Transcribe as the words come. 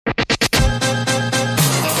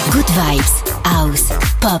vibes, house,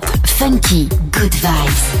 pop, funky, good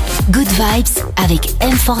vibes. Good vibes avec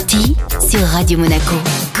M40 sur Radio Monaco.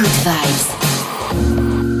 Good vibes.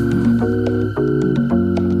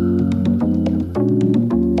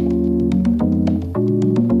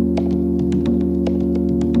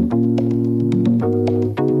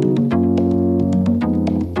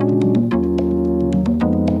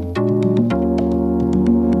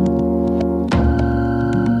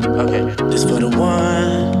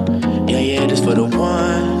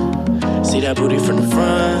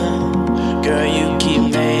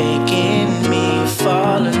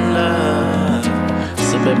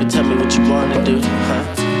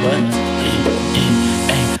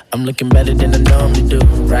 Better than I normally do,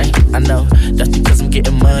 right? I know that's because I'm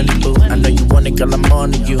getting money, boo. I know you want it, girl, I'm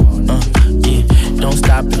on to you. Yeah, don't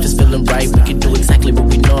stop if it's feeling right. We can do exactly what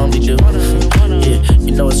we normally do. Yeah,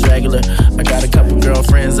 you know it's regular. I got a couple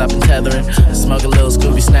girlfriends I've been tethering. Smoke a little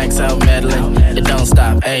Scooby snacks out meddling. It don't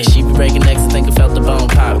stop, ayy. She be breaking necks and think I felt the bone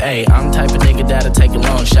pop, ayy. I'm the type of nigga that'll take a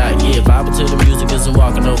long shot. Yeah, vibing to the music isn't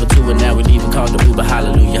walking over to it. Now we even call the Uber,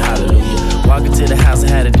 hallelujah, hallelujah. Walking to the house, I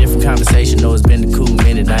had a different conversation. Know it's been a cool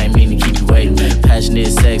minute, I ain't mean to keep you waiting. Passionate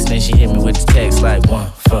sex, then she hit me with the text like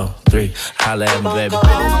 1, 4, 3. Holla at me, baby.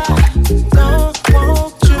 Don't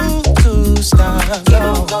want you to stop. Keep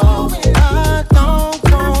on going. I don't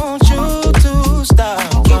want you to stop.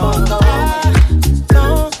 Keep on going.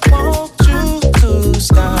 Don't want you to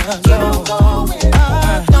stop. Keep on going.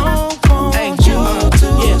 I don't want you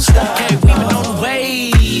to stop. Okay, we been on the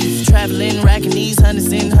wave, traveling, racking these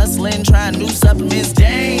hundreds and hustling, trying new supplements.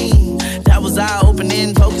 Dang, that was eye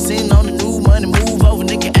opening, focusing on the new money move over,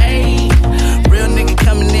 nigga. Ayy, real nigga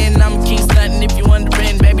coming in, I'ma keep stunting. If you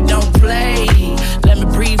wondering, baby, don't play. Let me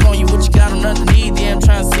breathe on you, what you got on underneath. Yeah, I'm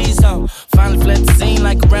trying to see something. Finally fled the scene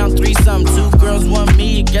like around 3 something. 2 girls, 1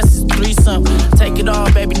 me, I guess it's 3 something. Take it all,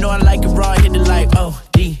 baby, know I like it raw. Hit it like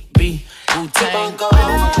O-D-B, Wu-Tang.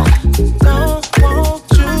 Don't want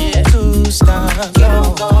you to stop. Keep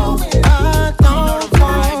on going. I don't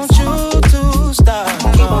want you to stop.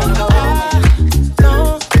 Keep on going.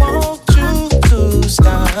 Don't want you to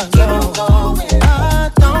stop. Keep on going. I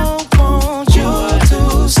don't want you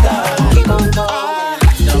to stop. Keep on going.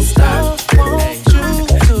 Don't stop. Want you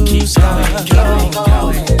to Keep stop. going,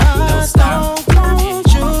 going. Don't stop. Want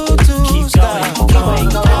you to Keep stop. going,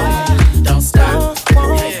 going. Don't stop.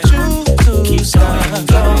 Want you to Keep stop.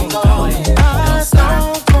 going, going. Don't stop.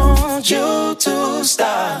 Want you to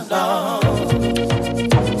stop. No.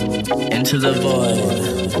 Into the void.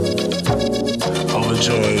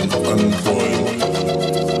 Overjoyed, unemployed.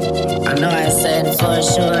 I know I said for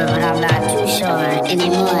sure, but I'm not too sure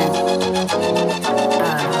anymore.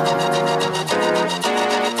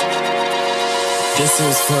 This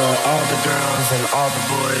is for all the girls and all the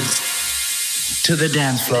boys to the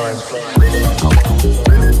dance floor.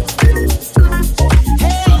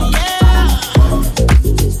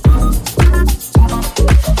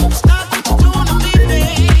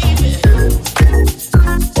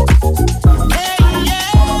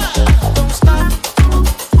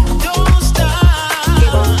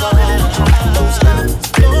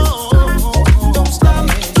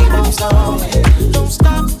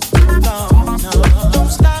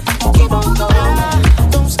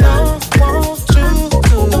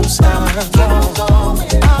 Keep on going.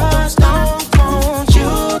 I don't want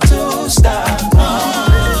you to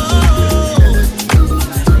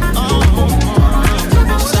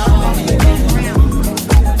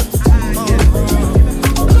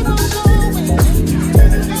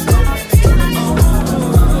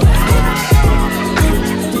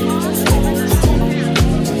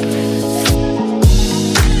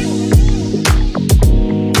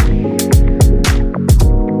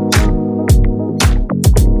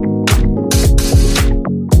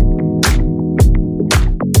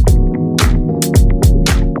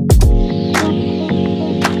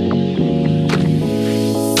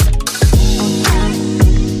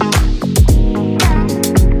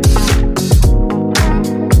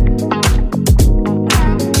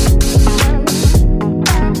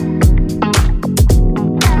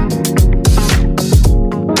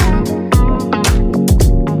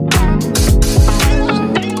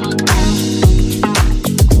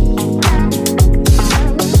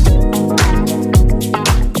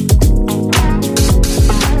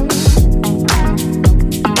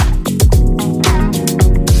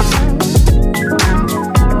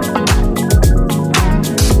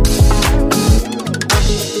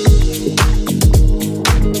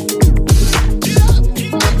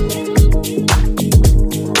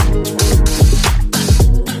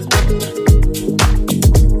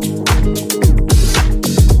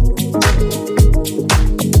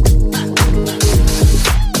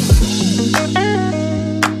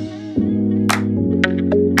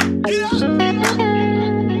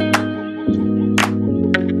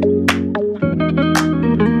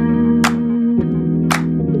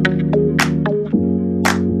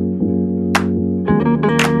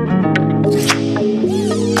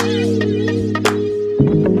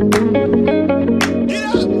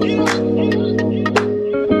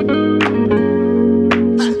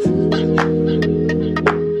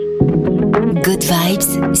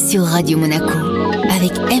sur Radio Monaco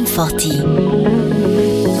avec M40.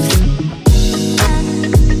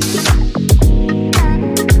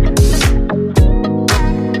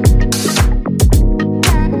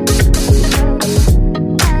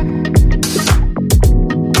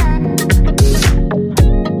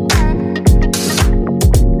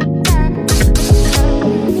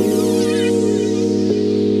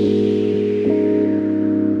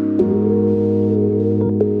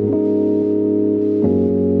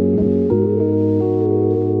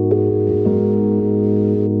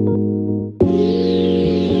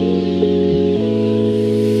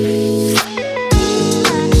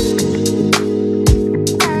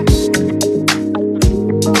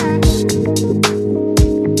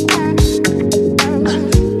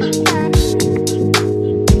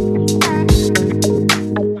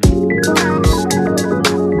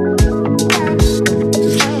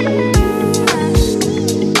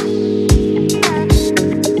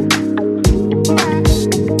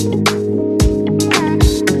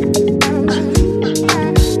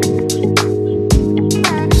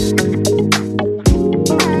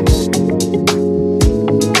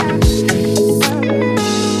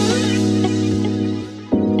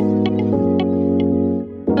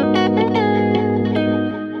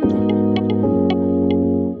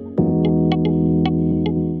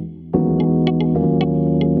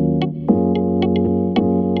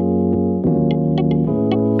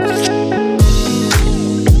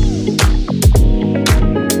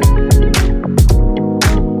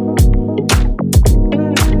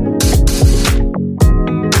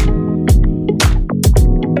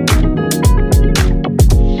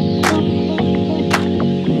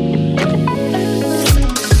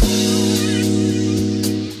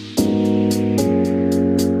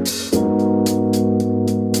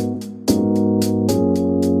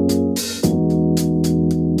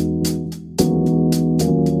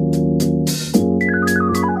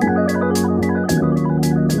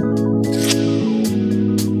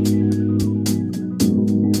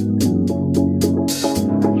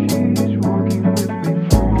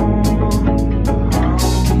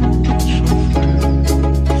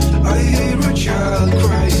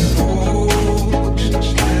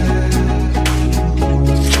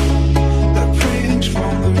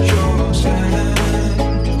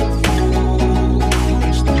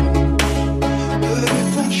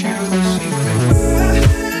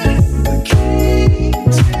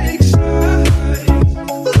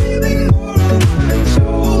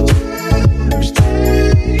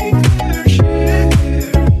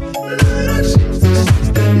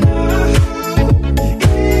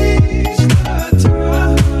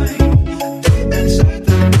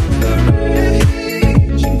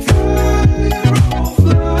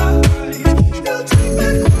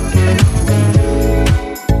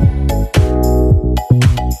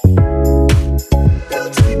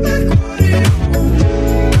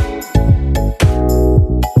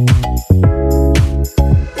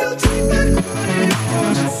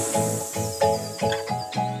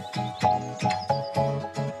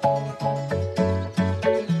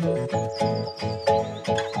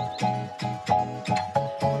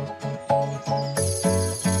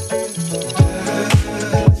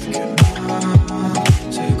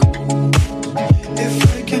 Take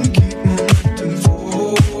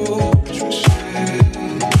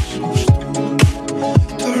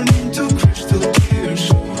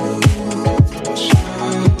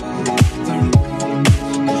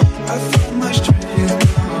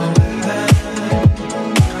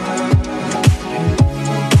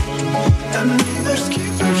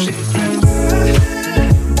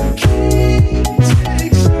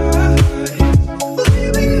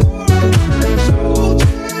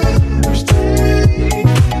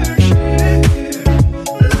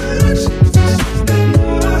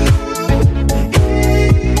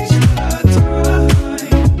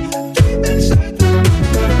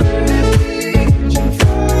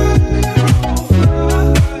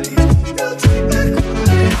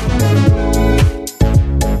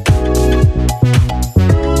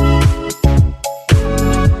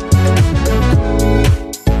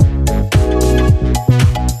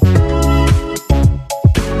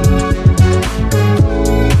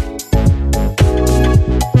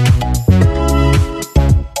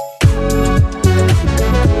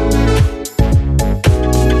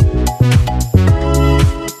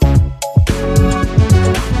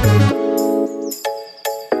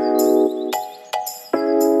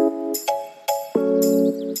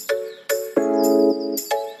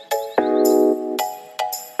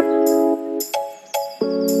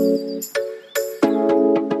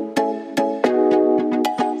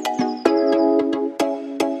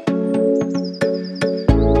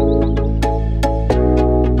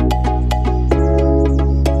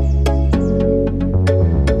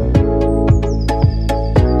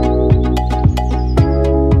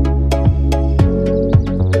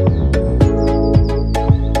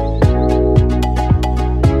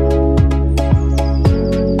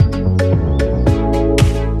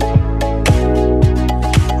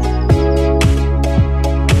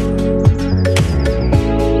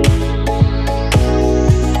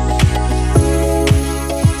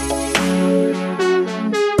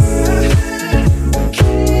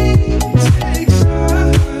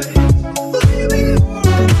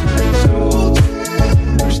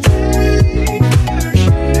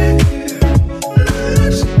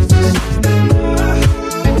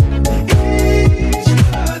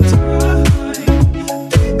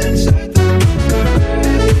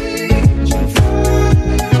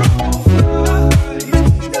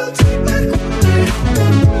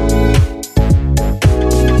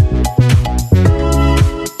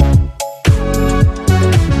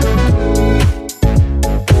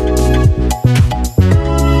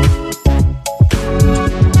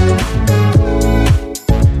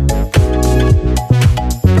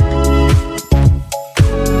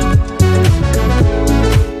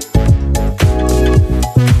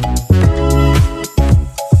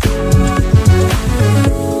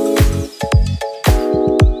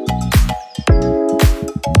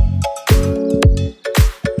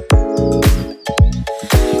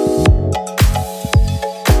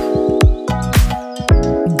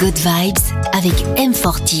Vibes avec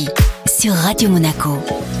M40 sur Radio Monaco.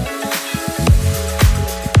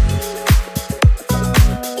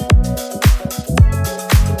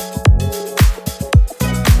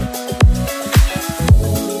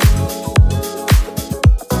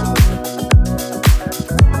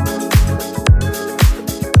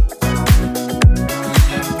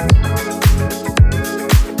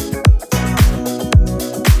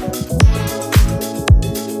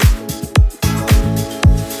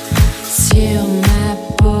 Sur ma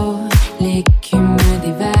peau, l'écume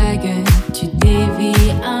des vagues, tu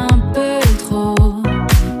dévis un peu trop.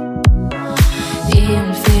 Il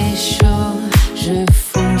fait chaud, je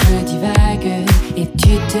fonds, je divague, et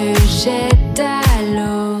tu te jettes à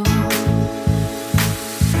l'eau.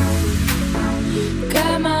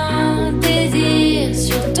 Comme un désir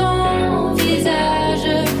sur ton visage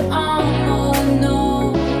en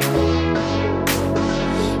mono.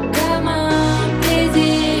 Comme un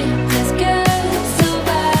plaisir presque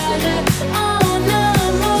sauvage en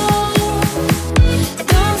un mot.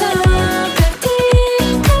 Dans un petit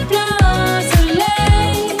en plein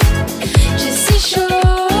soleil, j'ai si chaud.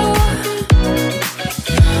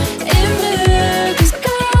 Et me glisse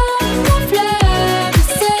comme un fleuve de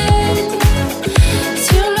sel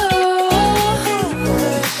sur l'eau.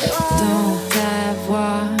 Dans ta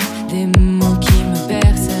voix, des mots qui me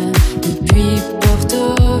bercent depuis Porto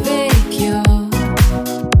Vecchio.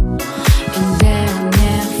 Une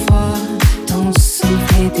dernière fois, ton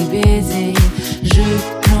souffle et tes baisers, je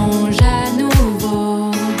plonge à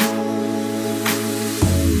nouveau.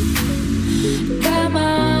 Comme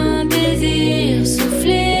un désir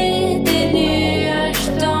soufflé, des nuages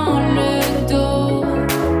dans le dos.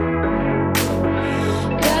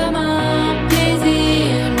 Comme un plaisir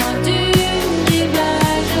loin du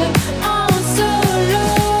rivage en solo.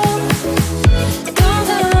 Dans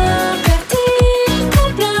un vertige en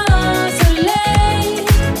plein soleil,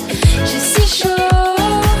 j'ai si chaud.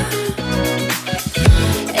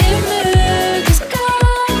 Et me glisse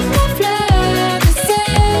comme un fleuve de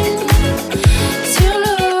sel sur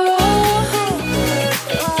l'eau.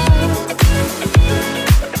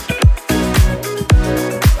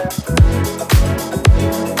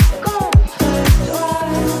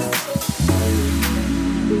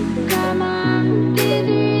 Comme un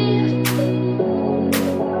désir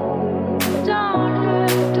dans le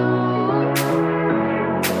dos.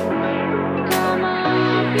 Comme un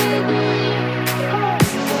plaisir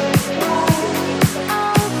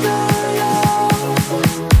en solo.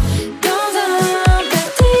 Dans un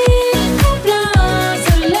vertige en plein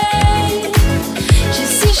soleil, j'ai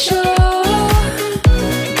si chaud.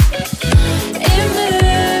 Et me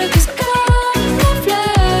glisse comme un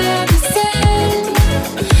fleuve de sel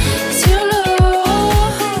sur l'eau.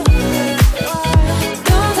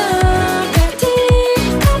 Dans un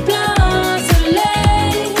vertige en plein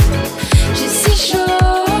soleil, j'ai si chaud.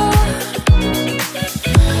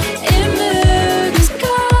 Et me glisse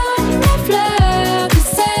comme un fleuve de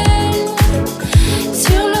sel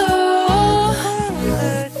sur l'eau.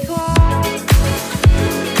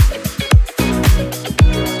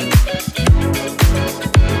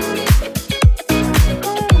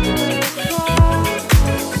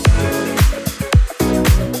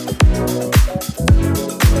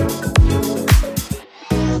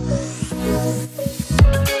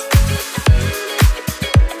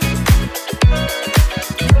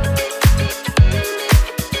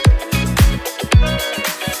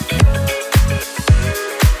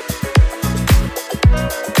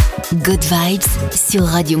 Good Vibes sur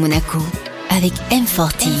Radio Monaco avec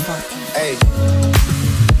M40. Hey.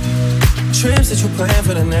 Trips that you plan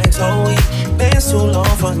for the next whole week. Bands too long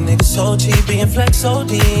for a nigga so cheap. Being flex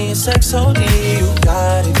OD, sex OD. You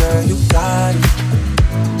got it, girl, you got it.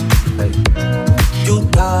 Hey. You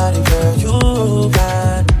got it, girl, you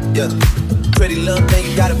got it. Yeah. Pretty little thing,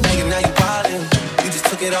 you got it banging, now you wildin'. You just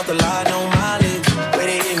took it off the line, no mileage. Where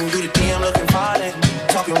they even do the DM looking violent.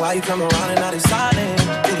 Talking while you come around and now they silent.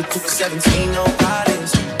 Do the 217, no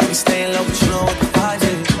guidance. We staying low, but you know what the vibe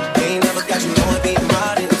is. They ain't never got you know it being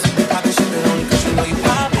modest. Poppin' shit, but only 'cause you know you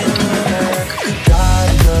poppin'. You got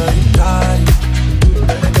it, girl, you got it.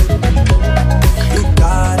 You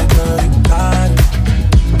got it, girl, you got it.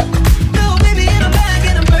 No, baby, in the bag,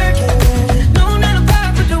 in a Birkin. No, not a pop,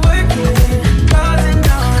 put the work in. Causing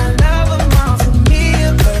all love amounts to me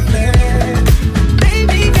a perfect.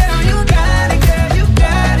 Baby girl, you got it, girl, you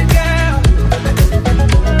got it, girl.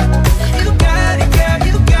 You got it, girl,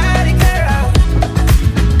 you got it, girl.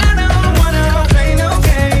 I don't wanna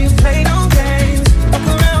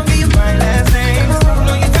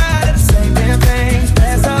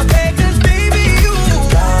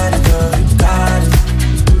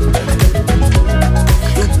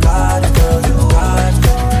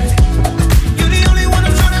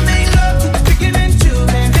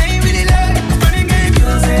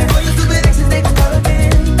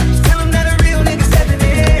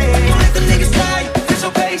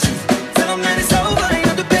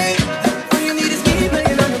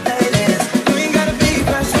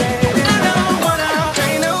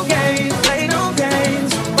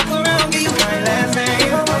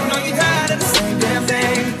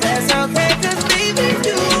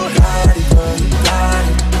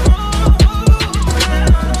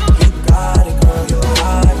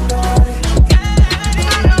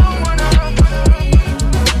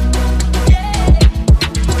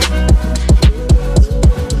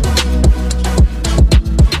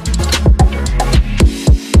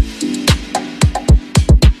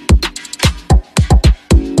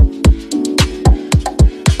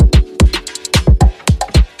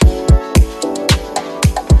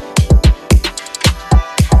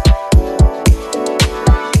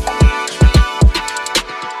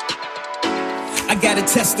gotta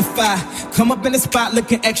testify. Come up in the spot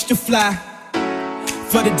looking extra fly.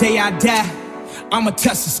 For the day I die, I'ma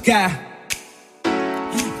touch the sky.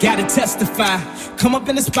 Gotta testify. Come up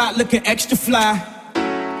in the spot looking extra fly.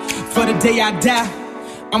 For the day I die,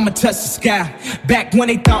 I'ma touch the sky. Back when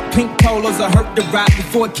they thought pink polos would hurt the ride.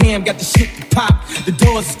 Before Cam got the shit to pop, the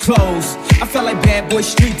doors is closed. I felt like Bad Boy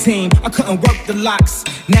Street Team. I couldn't work the locks.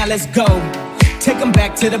 Now let's go. Take them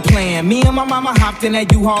back to the plan. Me and my mama hopped in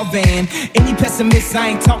that U-Haul van. Any pessimists, I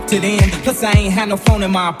ain't talk to them. Plus I ain't had no phone in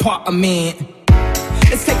my apartment.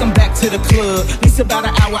 Let's take them back to the club. At least about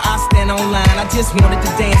an hour I stand online. I just wanted to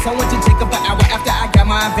dance. I went to Jacob an hour after I got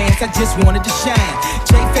my advance. I just wanted to shine.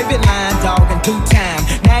 Jay favorite line, dog, in due time.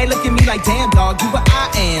 Now he look at me like, damn dog, you what I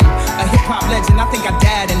am. A hip-hop legend. I think I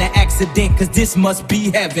died in an accident, cause this must be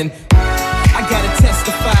heaven. I gotta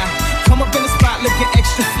testify. Come up in the spot looking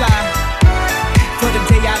extra fly. For the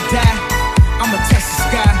day I die, I'ma touch the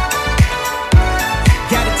sky.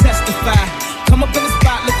 Gotta testify. Come up in the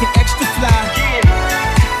spot looking extra fly.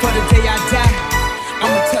 For the day I die,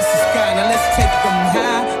 I'ma touch the sky. Now let's take them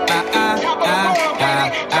high.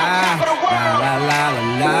 La la la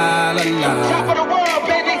la la la.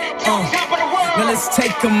 Now let's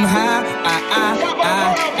take them high.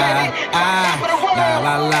 La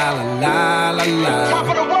la la la la la.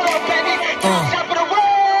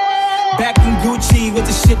 Back in Gucci with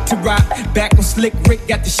the shit to rock. Back when Slick Rick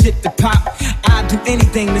got the shit to pop. I'd do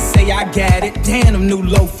anything to say I got it. Damn, them new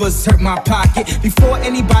loafers hurt my pocket. Before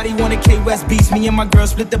anybody wanted K-West beats, me and my girl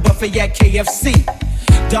split the buffet at KFC.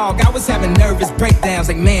 Dog, I was having nervous breakdowns.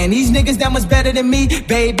 Like, man, these niggas that much better than me.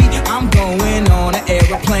 Baby, I'm going on an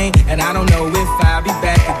aeroplane, and I don't know if I'll be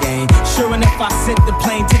back again. Sure enough, I sent the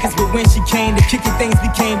plane tickets, but when she came to kick it, things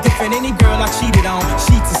became different. Any girl I cheated on,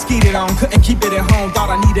 sheets and skeeted on. Couldn't keep it at home, thought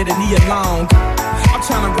I needed a knee alone. I'm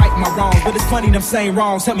trying to right my wrongs, but it's funny them same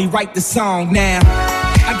wrongs help me write the song now.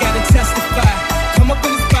 I gotta testify. Come up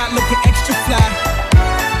in the spot looking extra fly.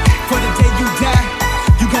 For the day you die,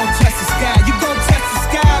 you gon' touch the sky. You gon' touch the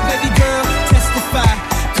sky, baby girl, testify.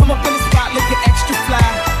 Come up in the spot looking extra fly.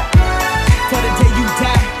 For the day you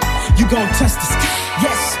die, you gon' touch the sky.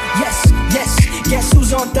 Yes, yes, yes, guess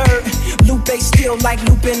who's on third? Lupe still like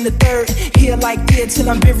Lupe in the third. Here like beer till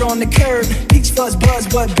I'm bitter on the curb. Peach fuzz buzz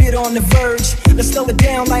but bitter on the verge. Let's slow it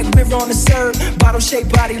down like river on the serve. Bottle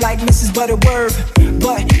shaped body like Mrs. Butterworth.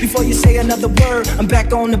 But before you say another word, I'm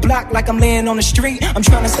back on the block like I'm laying on the street. I'm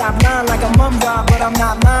trying to stop lying like I'm Mum-Ra, but I'm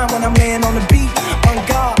not lying when I'm laying on the beat. On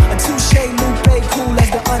guard, a touche Lupe, cool as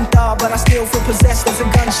the unthaw, but I still feel possessed as a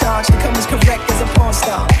gun charge. To come as correct as a porn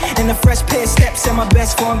star. And a fresh pair of steps in my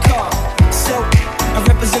best foreign car. So I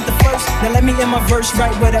represent the first. Now let me end my verse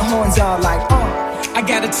right where the horns are. Like, I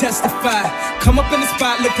gotta testify. Come up in the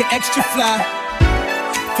spot looking extra fly.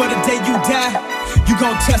 For the day you die, you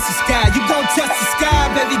gon' touch the sky. You gon' touch the sky,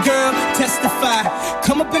 baby girl, testify.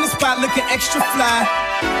 Come up in the spot looking extra fly.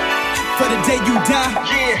 For the day you die,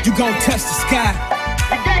 you gon' touch the sky.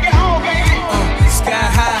 We back at home, baby. Sky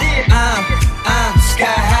high, I'm sky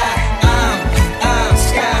high. I'm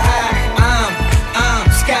sky high. I'm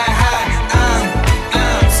sky high.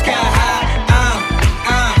 I'm sky high.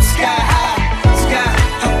 I'm sky high.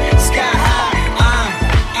 Sky high.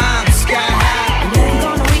 I'm sky high.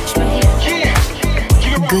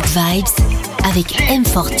 Good Vibes avec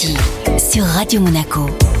M40 sur Radio Monaco.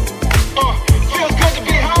 Feels good to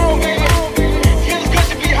be home, baby. Feels good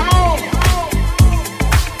to be home.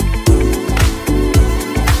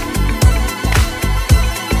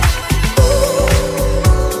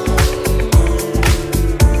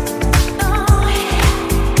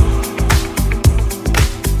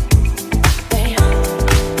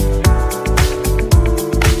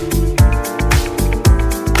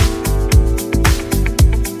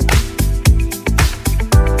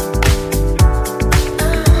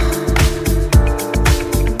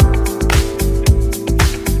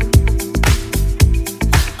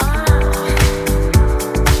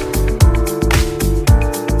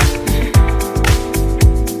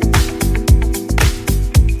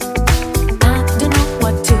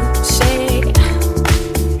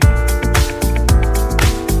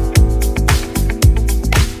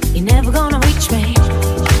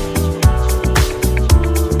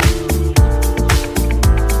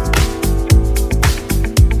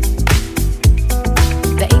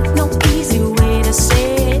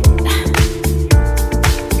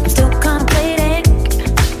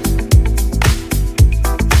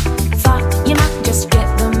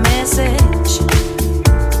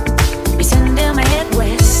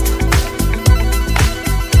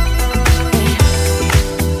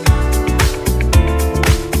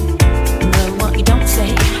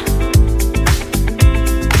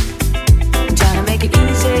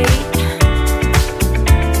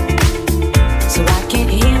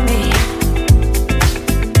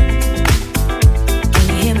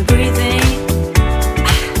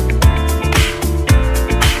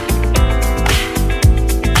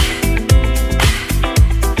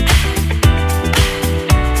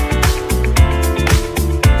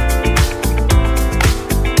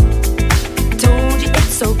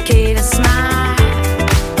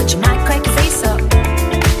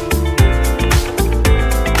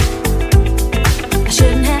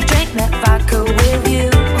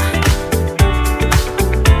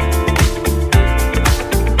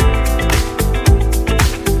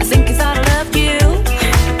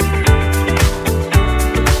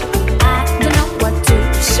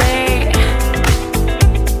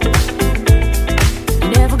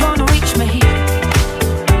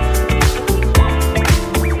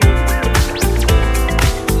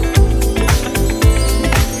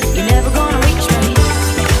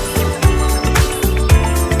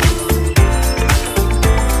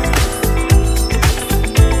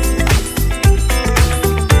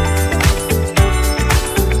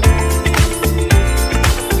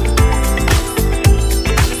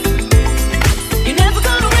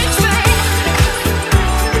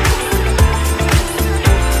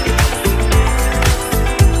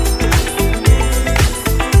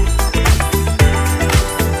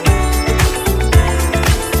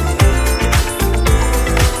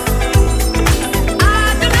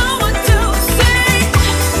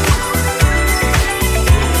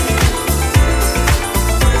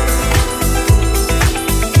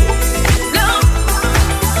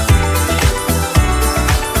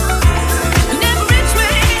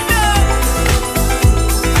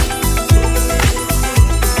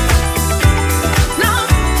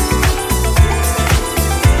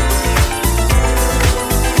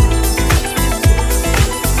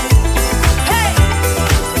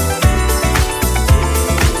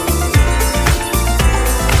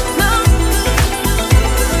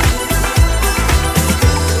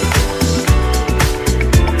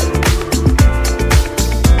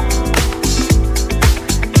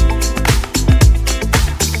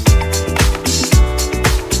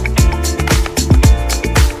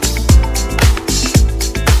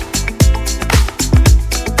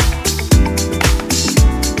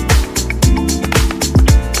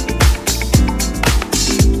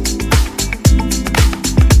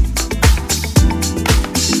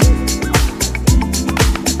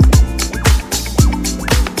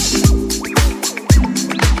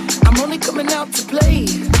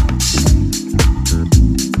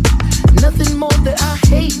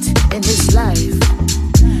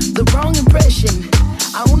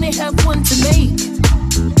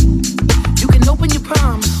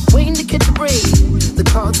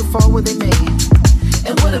 all what they made.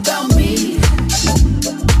 And what about me?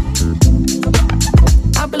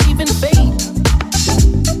 I believe in fate.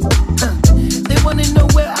 They wanna know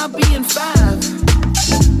where I'll be in 5.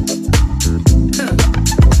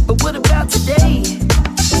 But what about today?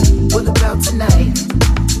 What about tonight?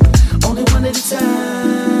 Only one at a time.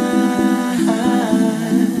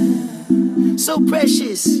 So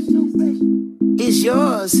precious. Is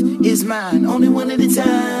yours, is mine. Only one at a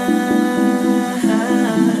time.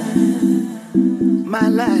 My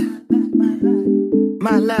life.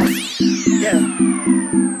 My life. Yeah.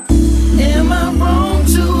 Am I wrong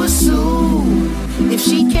to assume if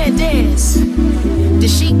she can't dance, that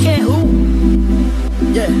she can't ooh?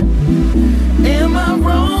 Yeah. Am I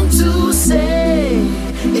wrong to say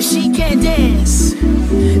if she can't dance,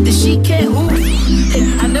 that she can't ooh? Hey,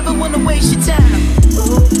 I never wanna waste your time.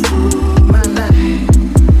 My life,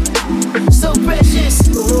 so precious,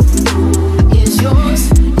 is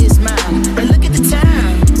yours, is mine. And look at the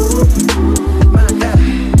time. My God,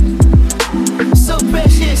 so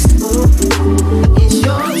precious, is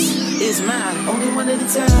yours, is mine. Only one at a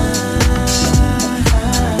time.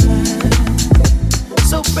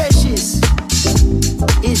 So precious,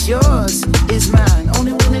 is yours, is mine.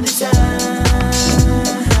 Only one at a time.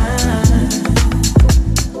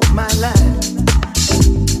 My life,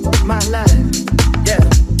 my life, yeah.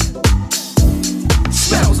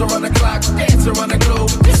 Spells around the clock, dance around the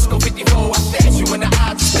globe. Disco 54, I dance you in the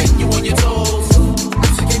eye, spin you on your toes.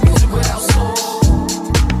 Music ain't music without soul.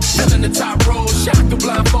 Filling the top row, shock the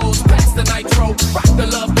blindfolds, pass the nitro, rock the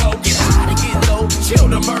love go, get high to get low, chill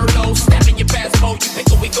the Merlot, step in your fast mode, you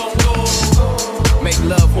think we gon' go. Make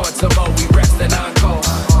love once a more, we rest and encore.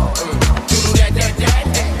 Do that,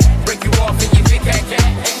 break you off and you think cat.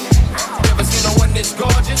 Never seen no one this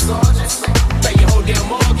gorgeous. Pay your whole damn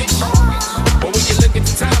mortgage. But when you look at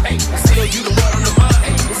the time, hey, still you the one on the mind,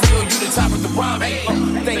 hey, still you the top of the prime, hey.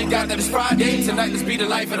 Thank God that it's Friday, tonight let's be the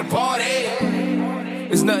life of the party.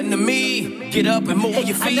 It's nothing to me, get up and move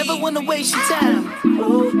your feet. I never wanna waste your time.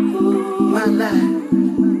 My life,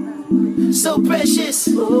 so precious,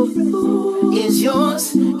 is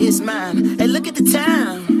yours, is mine. And look at the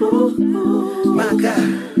time. My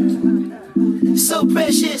God, so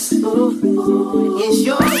precious, is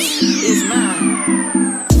yours, is mine.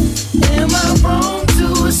 Am I wrong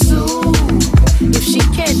to assume if she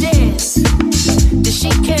can't dance, that she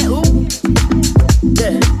can't ooh?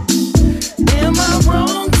 Yeah. Am I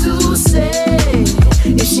wrong to say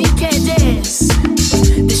if she can't dance,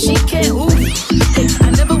 that she can't ooh? Hey, I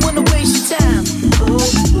never wanna waste your time.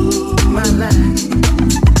 My life,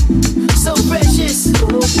 so precious,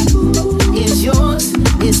 is yours,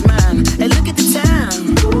 is mine. And look at the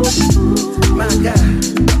time. My God,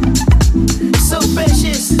 so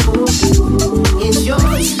precious, is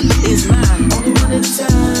yours, is mine. Only one at a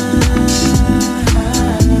time.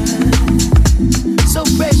 So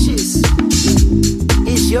precious,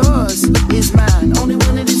 is yours, is mine. Only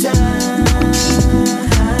one at a time.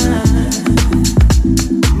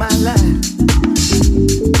 My life,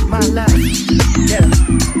 my life, yeah.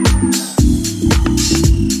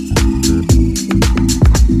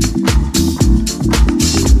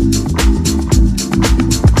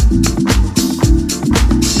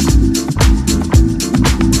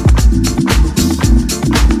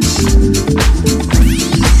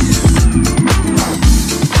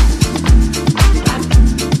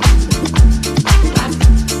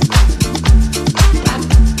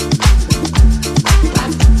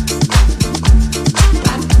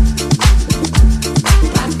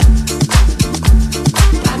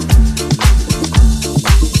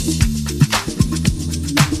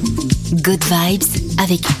 Good Vibes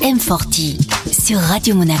avec M40 sur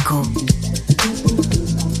Radio Monaco.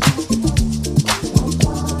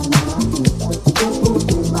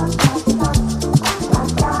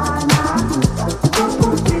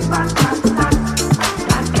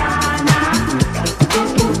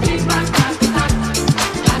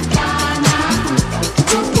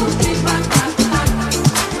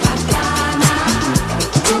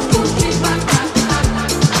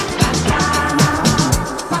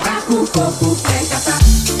 Coco, pega, tá?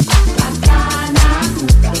 Bacana.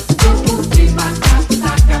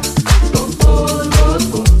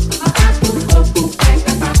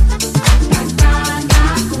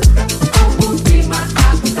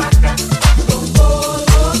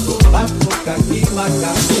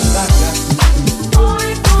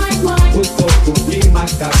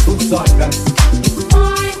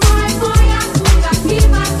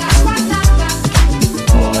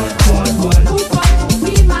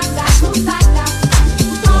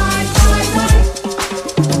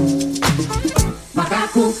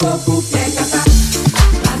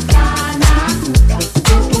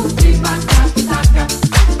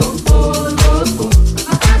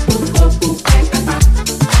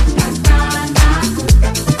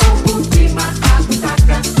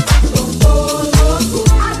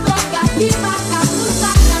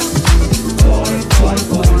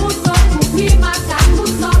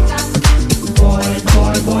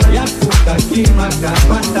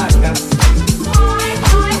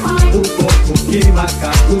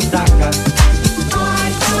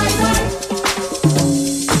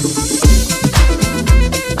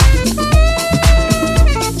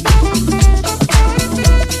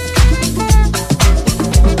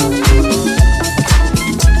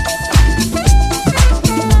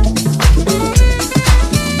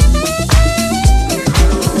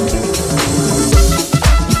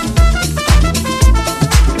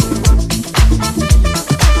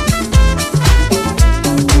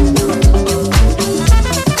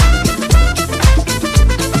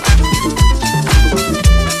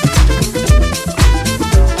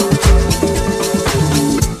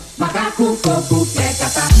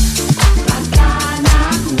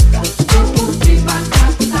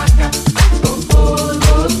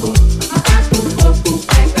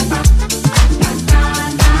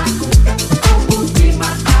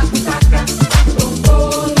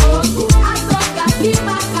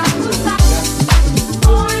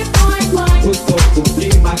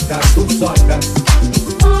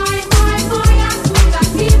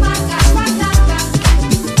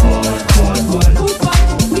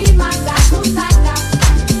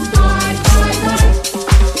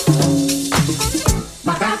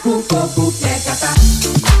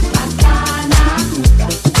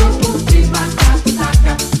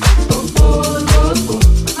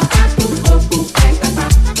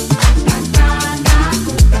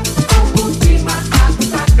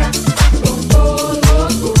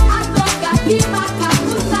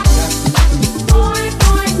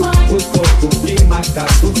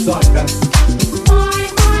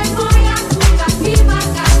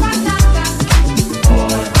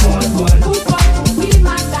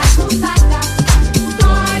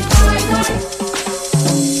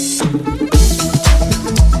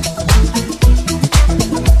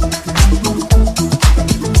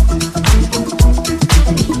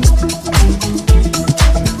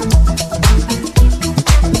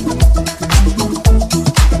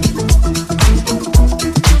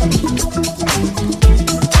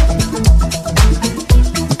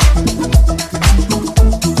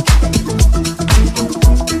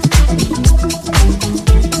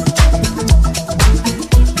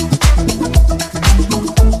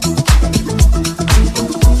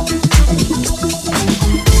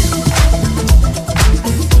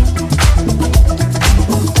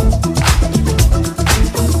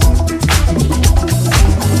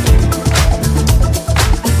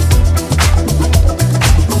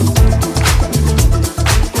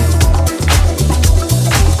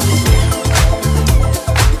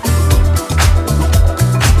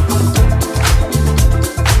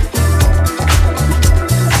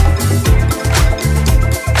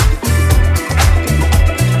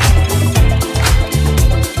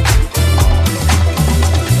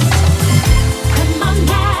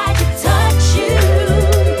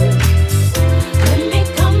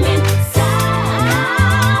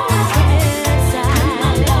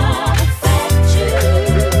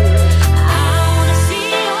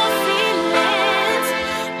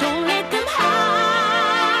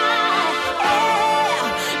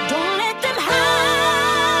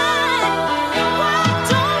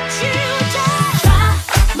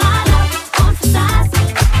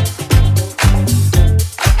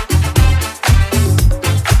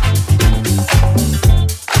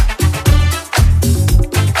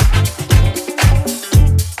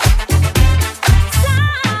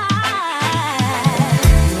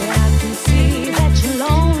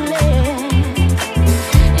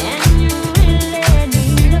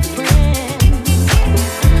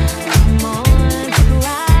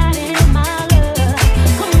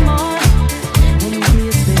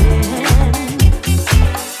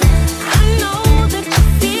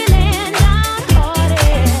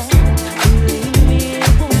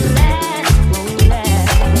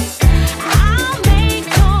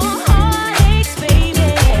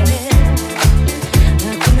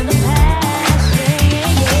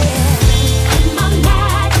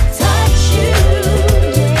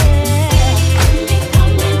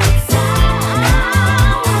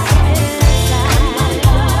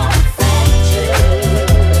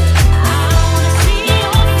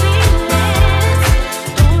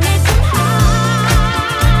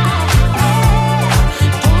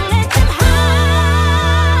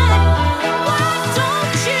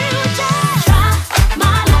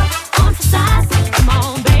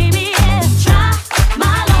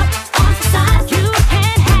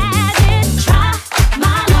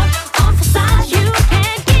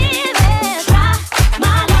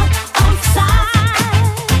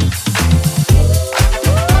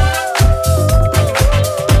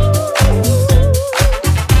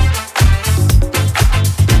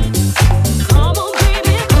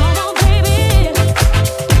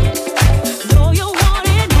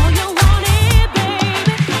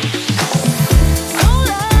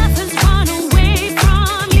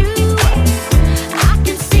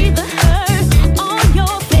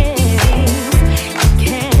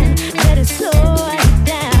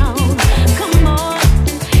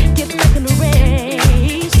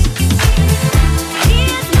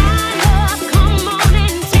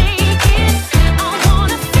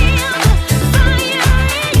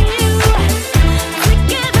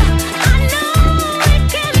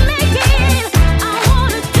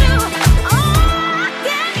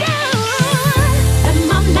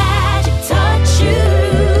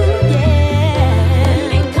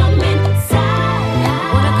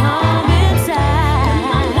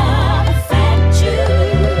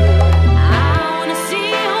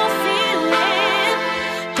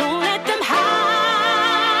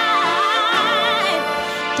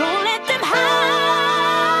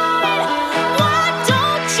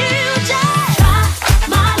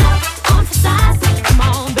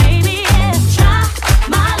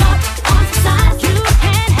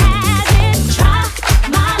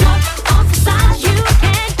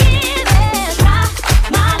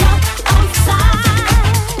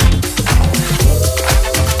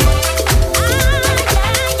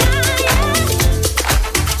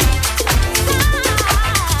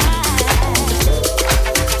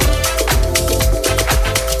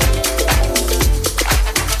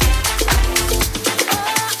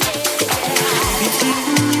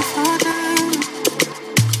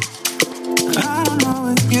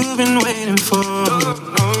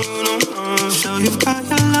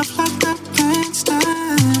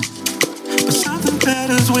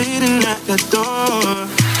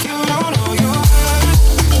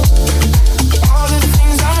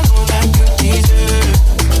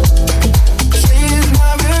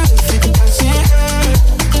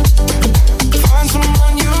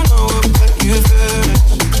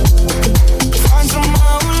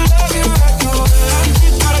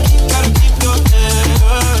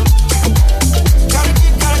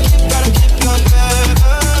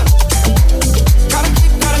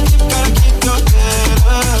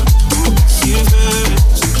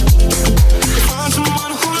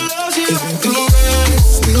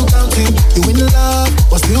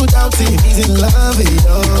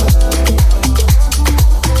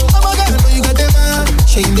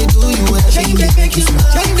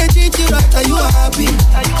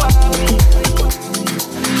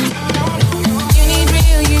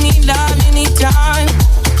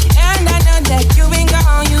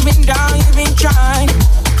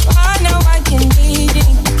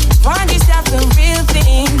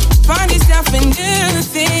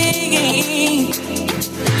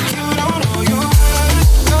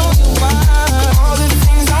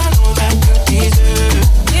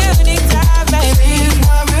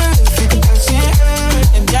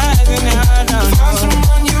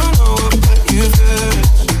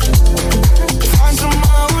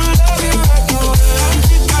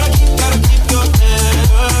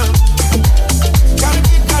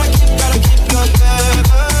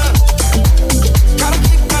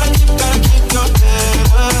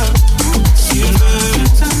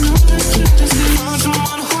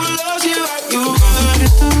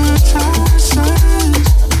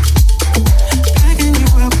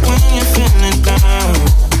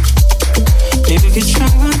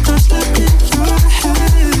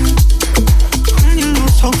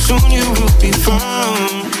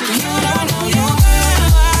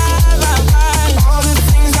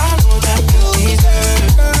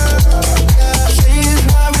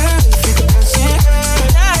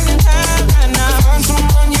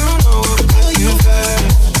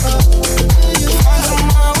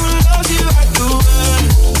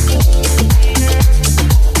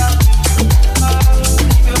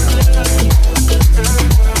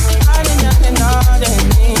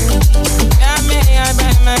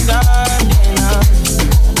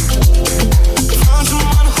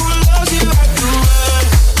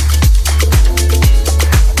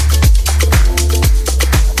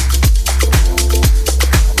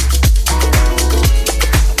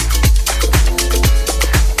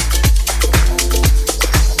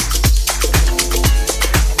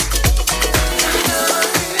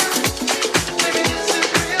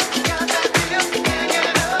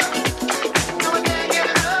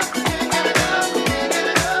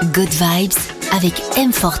 Good Vibes avec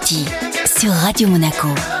M40 sur Radio Monaco.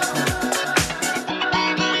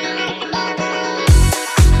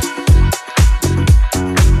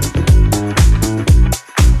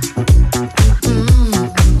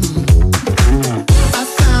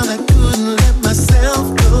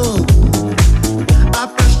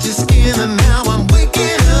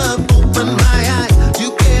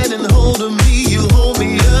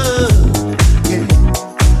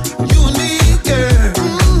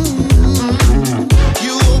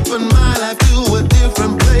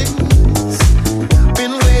 Different place.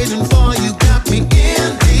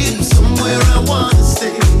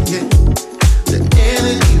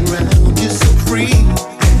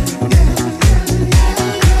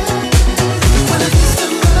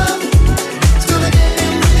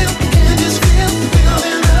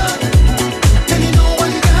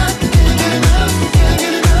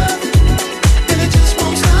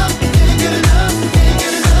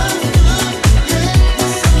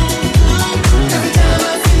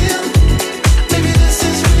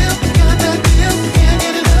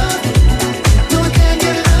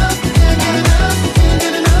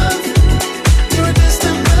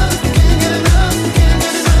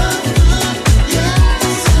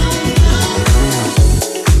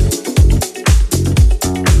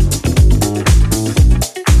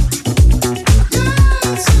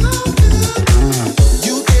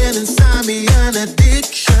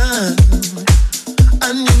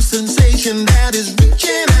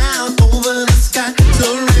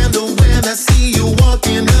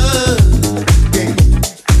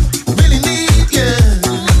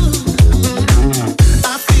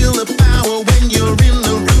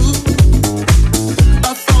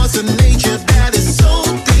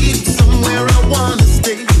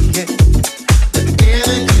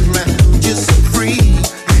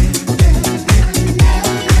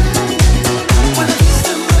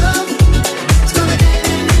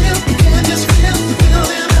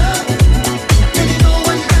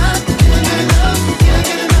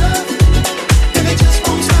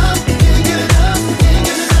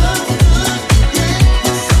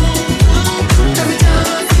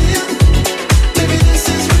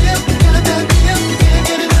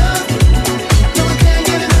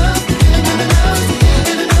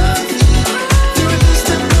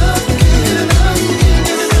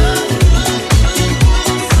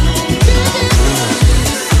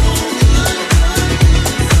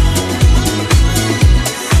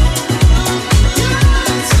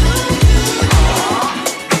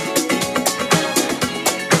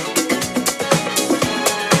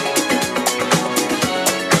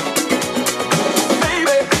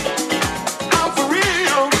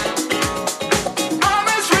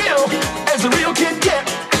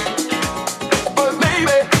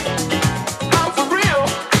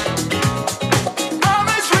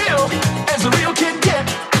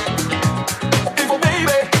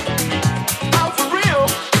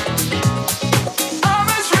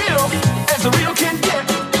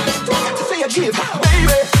 is,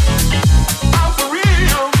 baby, I'm for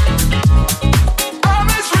real. I'm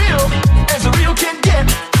as real as a real can get.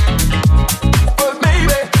 But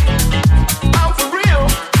baby, I'm for real.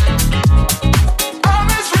 I'm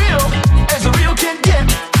as real as a real can get.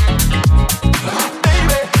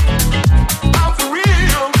 Baby, I'm for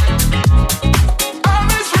real. I'm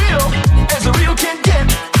as real as a real can get.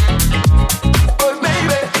 But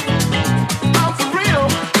baby, I'm for real.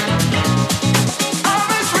 I'm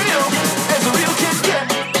as real as a real can get.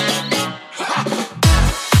 Baby,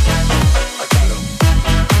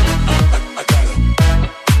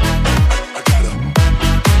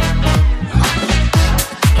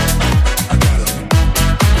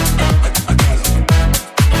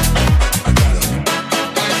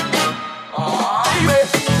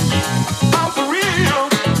 I'm for real.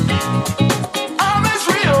 I'm as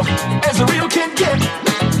real as a real can get.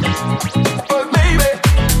 But baby,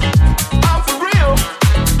 I'm for real.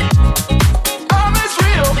 I'm as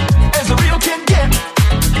real as a real can get.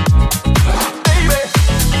 Baby,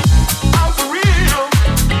 I'm for real.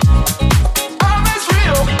 I'm as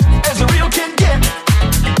real as a real can get.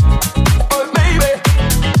 But baby,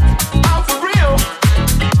 I'm for real.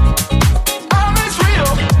 I'm as real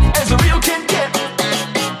as a real can get.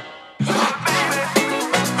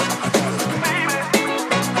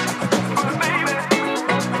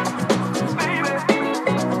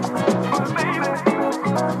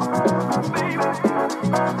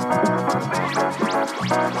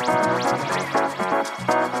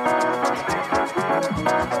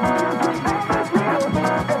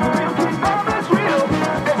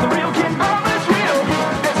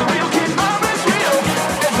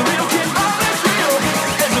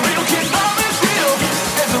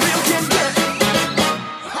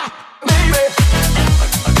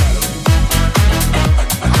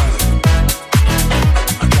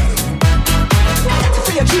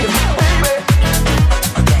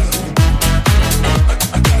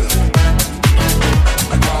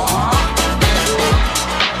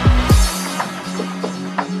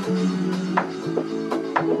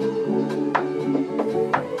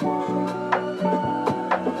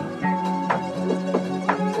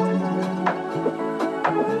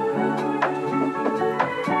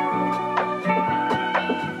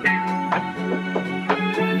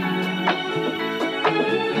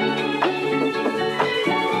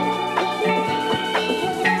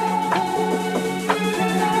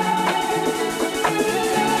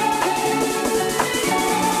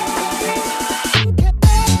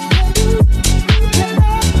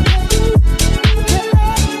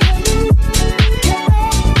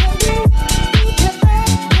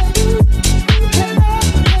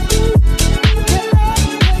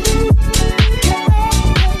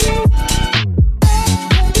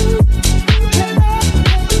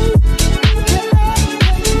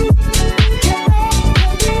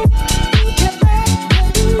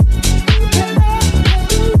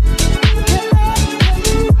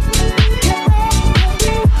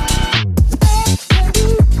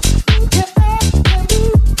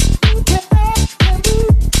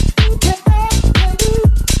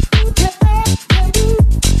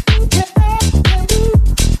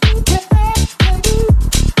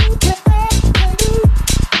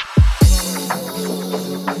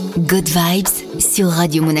 Good Vibes sur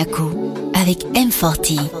Radio Monaco avec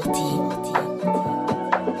M40.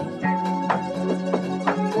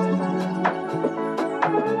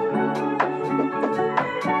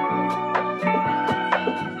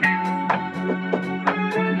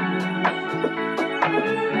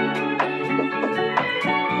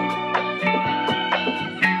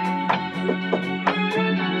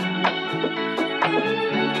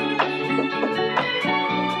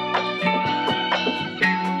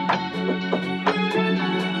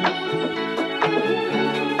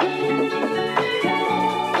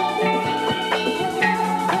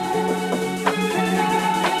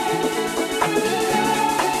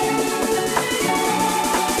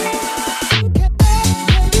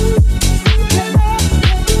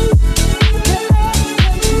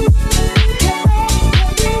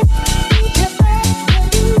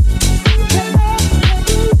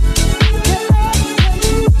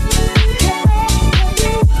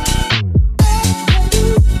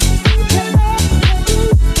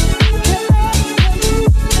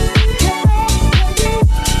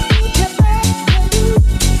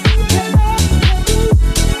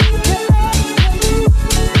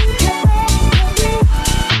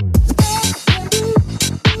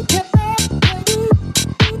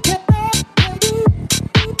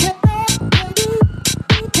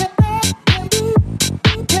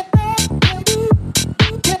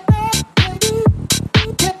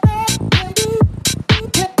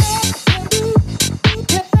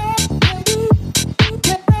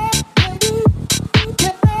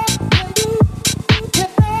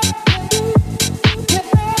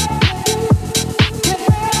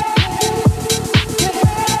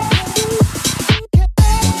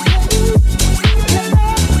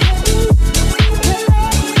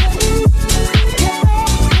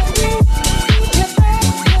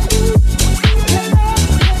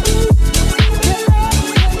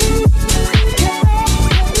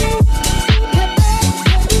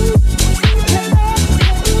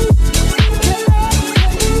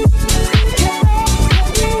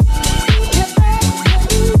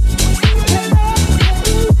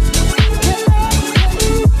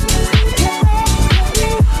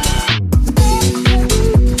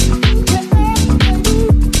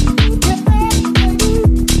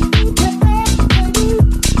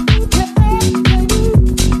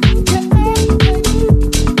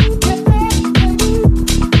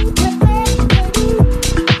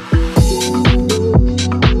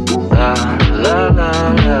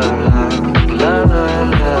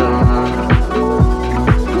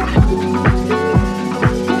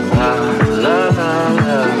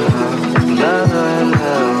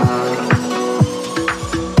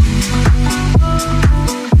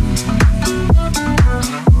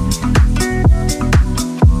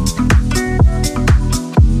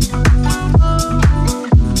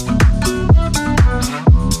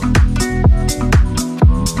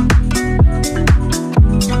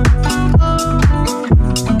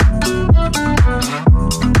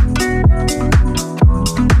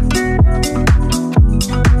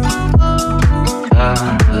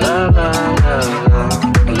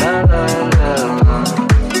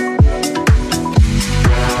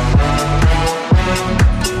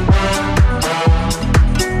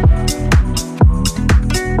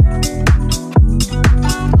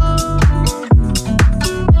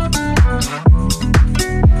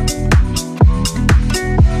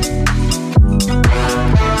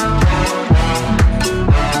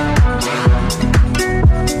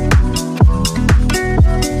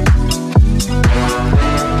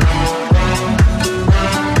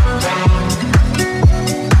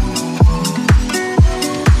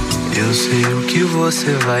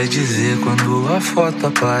 Você vai dizer quando a foto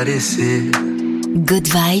aparecer. Good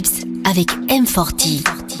Vibes avec M40.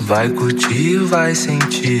 Vai curtir, vai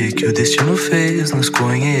sentir que o destino fez nos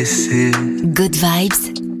conhecer. Good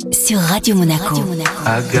Vibes sur Radio Monaco.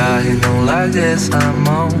 Agarre e não largue essa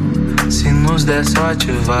mão. Se nos der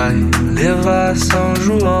sorte vai levar a São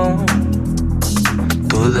João.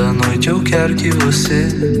 Toda noite eu quero que você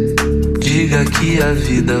diga que a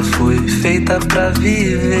vida foi feita pra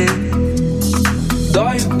viver.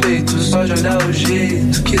 Dói o peito só de olhar o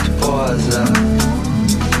jeito que tu posa.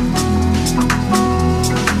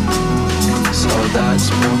 Saudades,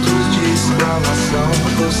 pontos de exclamação.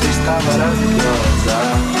 Você está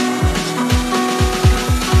maravilhosa.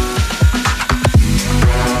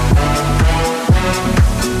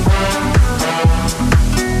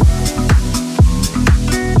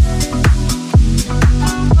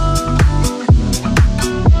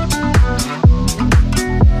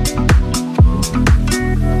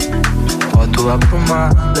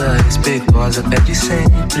 Aprumada, respeitosa, pede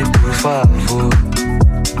sempre, por favor.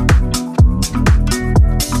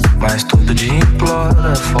 Mas todo dia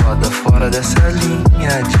implora, foda, fora dessa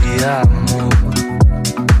linha de amor.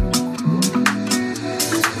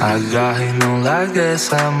 Agarra e não larga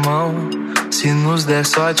essa mão. Se nos der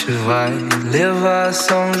sorte vai levar a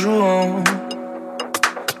São João.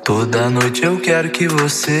 Toda noite eu quero que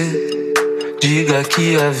você diga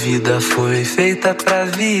que a vida foi feita pra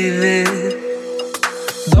viver.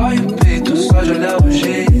 Dói o peito só de olhar o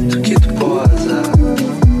jeito que tu posa.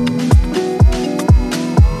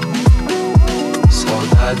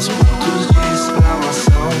 Saudades, pontos de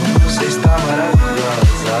exclamação. Você está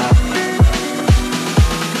maravilhosa.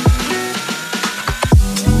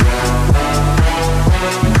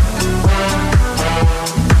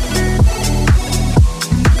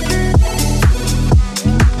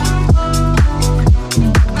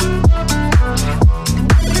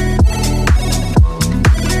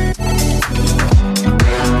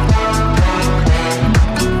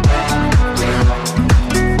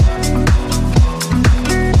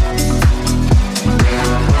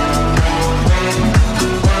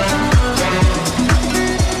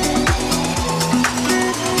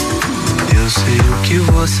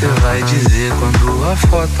 Você vai dizer quando a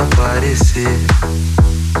foto aparecer.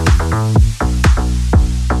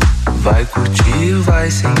 Vai curtir, vai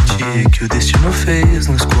sentir que o destino fez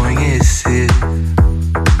nos conhecer.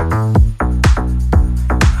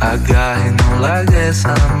 Agarre e não largue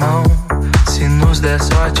essa mão. Se nos der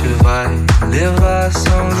sorte vai levar a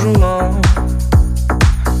São João.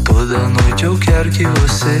 Toda noite eu quero que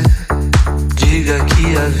você diga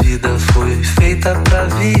que a vida foi feita pra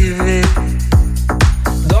viver.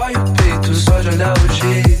 Dói o peito só de olhar o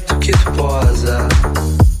jeito que tu posa.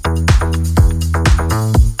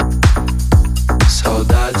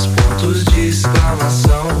 Saudades, pontos de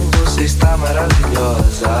exclamação. Você está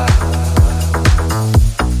maravilhosa.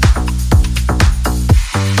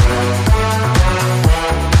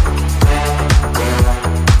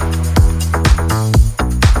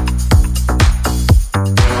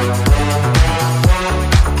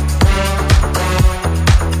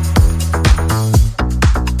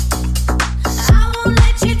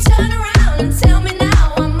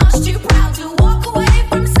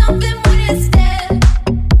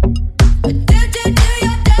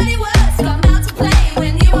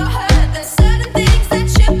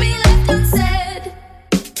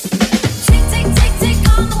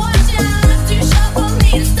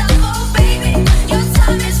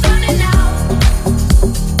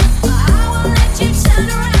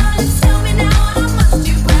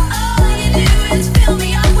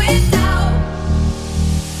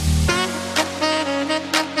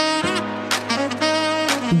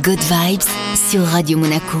 Good Vibes sur Radio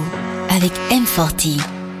Monaco avec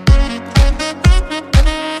M40.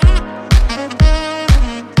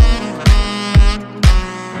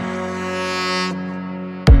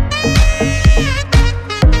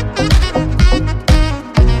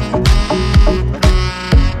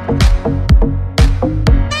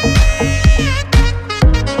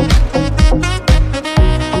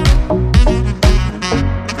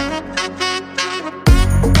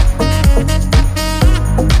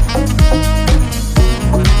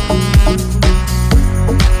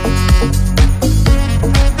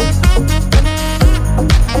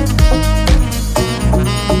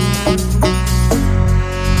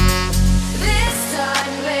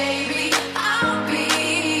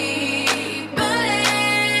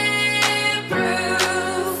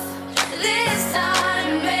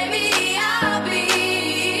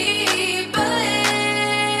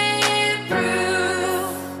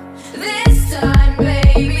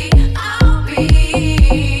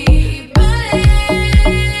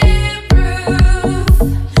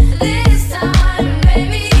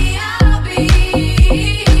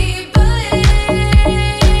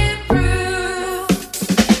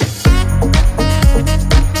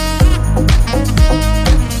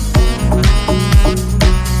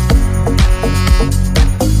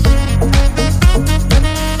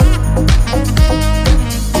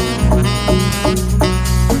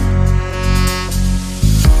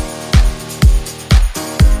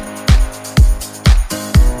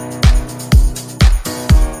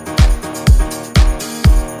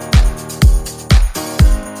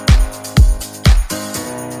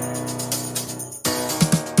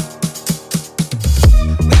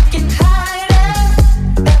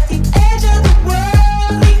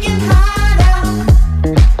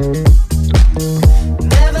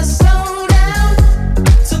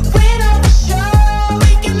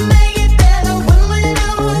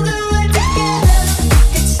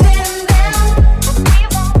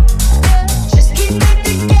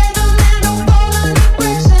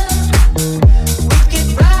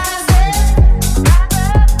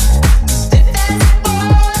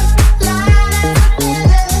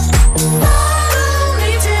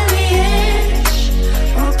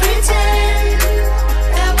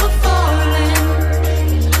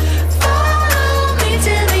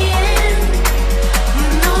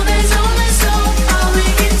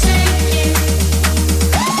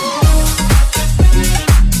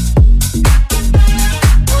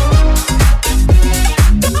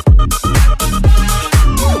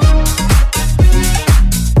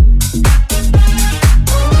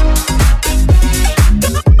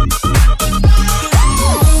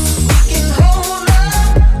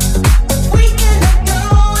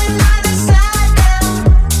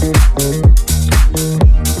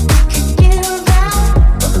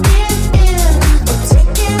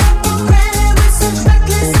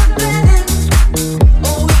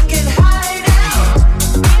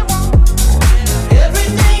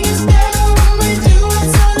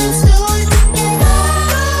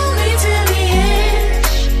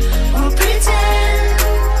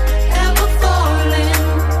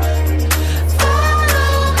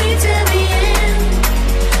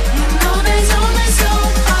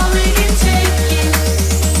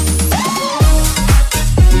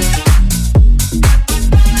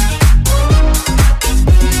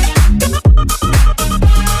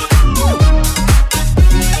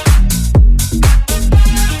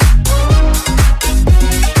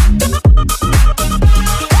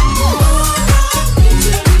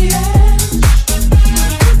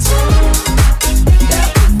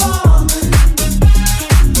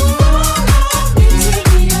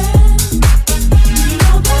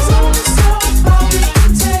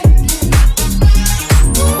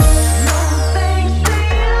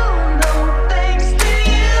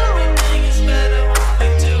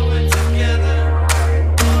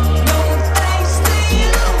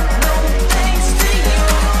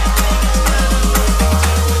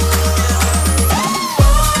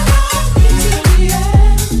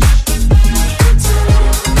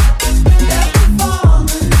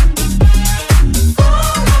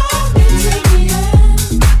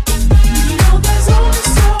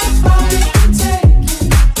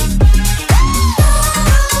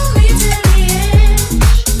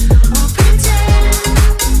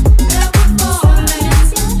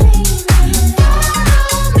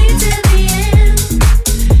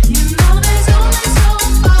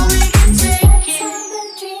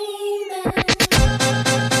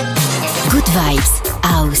 Good Vibes,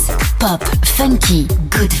 house, pop, funky,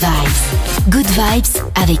 good vibes. Good Vibes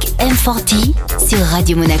avec M40 sur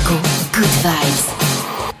Radio Monaco. Good Vibes.